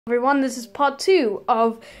Everyone, this is part 2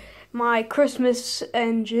 of my Christmas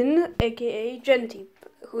engine, aka Jinty,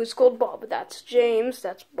 who is called Bob. That's James,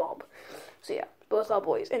 that's Bob. So yeah, both are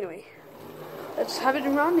boys. Anyway, let's have it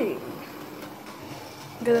running.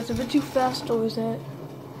 Okay, that's a bit too fast, or is that?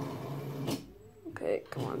 Okay,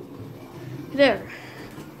 come on. There.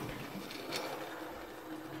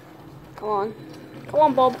 Come on. Come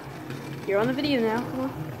on, Bob. You're on the video now, come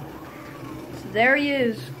on. There he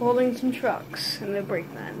is, holding some trucks in the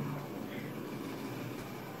brakeman.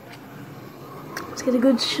 Let's get a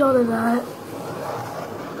good shot of that.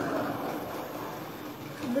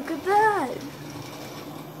 Look at that!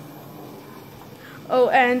 Oh,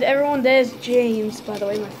 and everyone, there's James, by the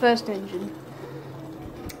way, my first engine.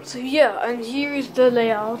 So yeah, and here is the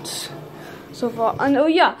layout so far. And oh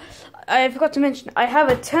yeah, I forgot to mention, I have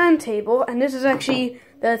a turntable, and this is actually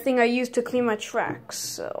the thing I use to clean my tracks,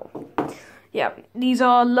 so... yeah, these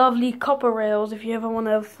are lovely copper rails if you ever want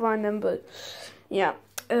to find them, but yeah.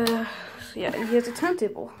 So yeah, and here's a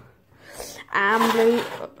turntable. I'm blue,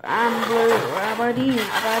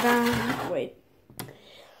 wait.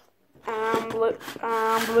 I'm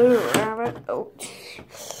blue, rabbit. Oh,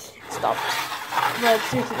 stopped. Let's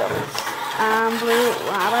see though. I'm blue,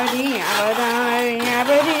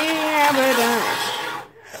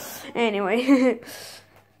 anyway.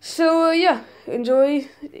 So, yeah, enjoy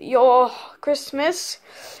your Christmas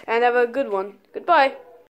and have a good one. Goodbye.